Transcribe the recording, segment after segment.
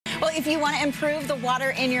Well, if you want to improve the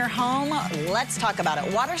water in your home, let's talk about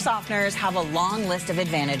it. Water softeners have a long list of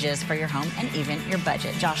advantages for your home and even your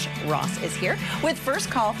budget. Josh Ross is here with First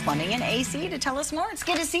Call Plumbing and AC to tell us more. It's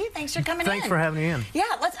good to see you. Thanks for coming in. Thanks for having me in. Yeah,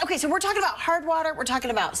 okay, so we're talking about hard water, we're talking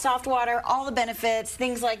about soft water, all the benefits,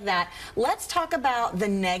 things like that. Let's talk about the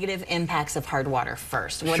negative impacts of hard water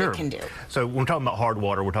first, what it can do. So when we're talking about hard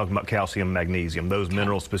water, we're talking about calcium, magnesium, those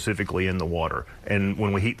minerals specifically in the water. And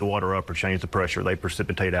when we heat the water up or change the pressure, they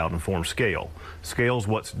precipitate out and form scale. Scale's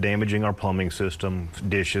what's damaging our plumbing system,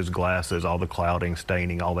 dishes, glasses, all the clouding,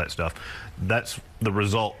 staining, all that stuff. That's the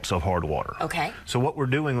results of hard water. Okay. So what we're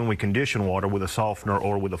doing when we condition water with a softener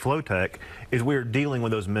or with a Flowtech is we're dealing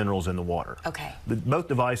with those minerals in the water. Okay. Both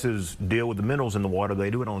devices deal with the minerals in the water.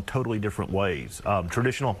 They do it on totally different ways.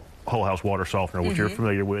 Traditional whole house water softener, which you're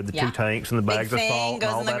familiar with, the 2 tanks and the bags of salt and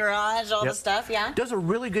all goes in the garage, all the stuff, does a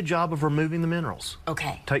really good job of removing the minerals.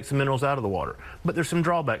 Okay. Takes the minerals out of the water. But there's some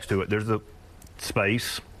drawbacks to it. There's the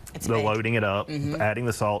space, loading it up, adding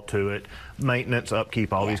the salt to it, maintenance,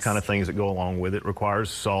 upkeep, all these kind of things that go along with it.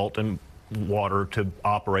 Requires salt and water to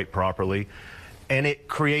operate properly. And it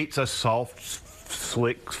creates a soft,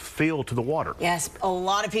 slick feel to the water. Yes, a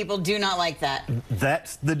lot of people do not like that.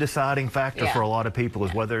 That's the deciding factor for a lot of people,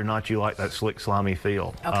 is whether or not you like that slick, slimy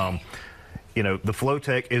feel. Okay. You know, the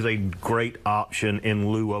Flowtech is a great option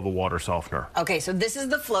in lieu of a water softener. Okay, so this is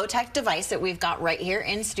the Flowtech device that we've got right here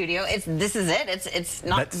in studio. This is it. It's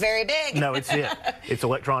not very big. No, it's it. It's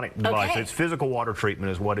electronic device. Okay. It's physical water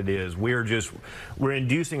treatment is what it is. We're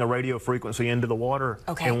inducing a radio frequency into the water,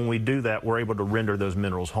 and when we do that, we're able to render those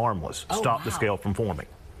minerals harmless, stop the scale from forming.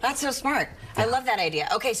 That's so smart. I love that idea.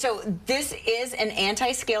 Okay, so this is an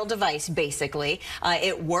anti-scale device, basically.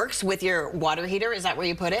 It works with your water heater. Is that where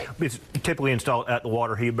you put it? It's typically installed at the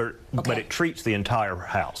water heater, but it treats the entire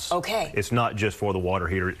house. Okay. It's not just for the water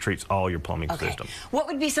heater. It treats all your plumbing system. What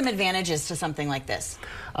would be some advantages to something like this?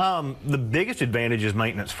 The biggest advantage is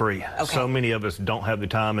maintenance free. So many of us don't have the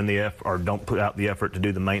time and the effort, or don't put out the effort to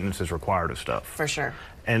do the maintenance that's required of stuff. For sure.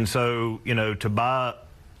 And so, you know, to buy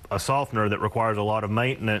a softener that requires a lot of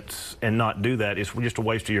maintenance and not do that is just a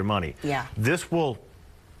waste of your money. Yeah. This will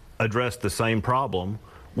address the same problem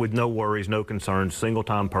with no worries, no concerns, single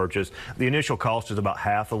time purchase. The initial cost is about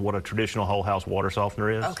half of what a traditional whole house water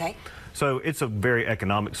softener is. Okay. So it's a very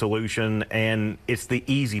economic solution, and it's the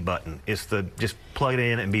easy button. It's the just plug it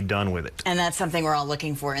in and be done with it. And that's something we're all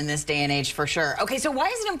looking for in this day and age, for sure. Okay, so why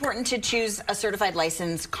is it important to choose a certified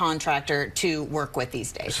licensed contractor to work with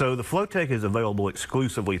these days? So the Flowtech is available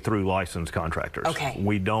exclusively through licensed contractors. Okay.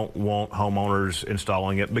 We don't want homeowners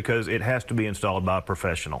installing it because it has to be installed by a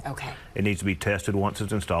professional. Okay. It needs to be tested once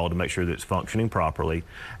it's installed to make sure that it's functioning properly.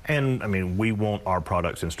 And I mean, we want our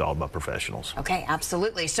products installed by professionals. Okay,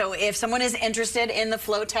 absolutely. So if someone is interested in the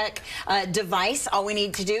Flowtech device, all we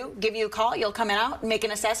need to do, give you a call, you'll come out, make an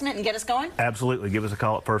assessment, and get us going? Absolutely. Give us a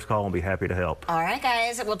call at First Call and be happy to help. All right,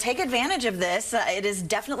 guys. Well, take advantage of this. It is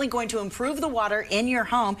definitely going to improve the water in your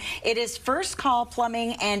home. It is First Call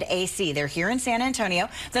Plumbing and AC. They're here in San Antonio.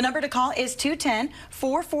 The number to call is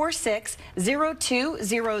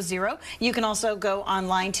 210-446-0200. You can also go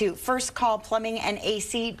online to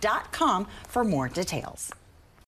firstcallplumbingandac.com for more details.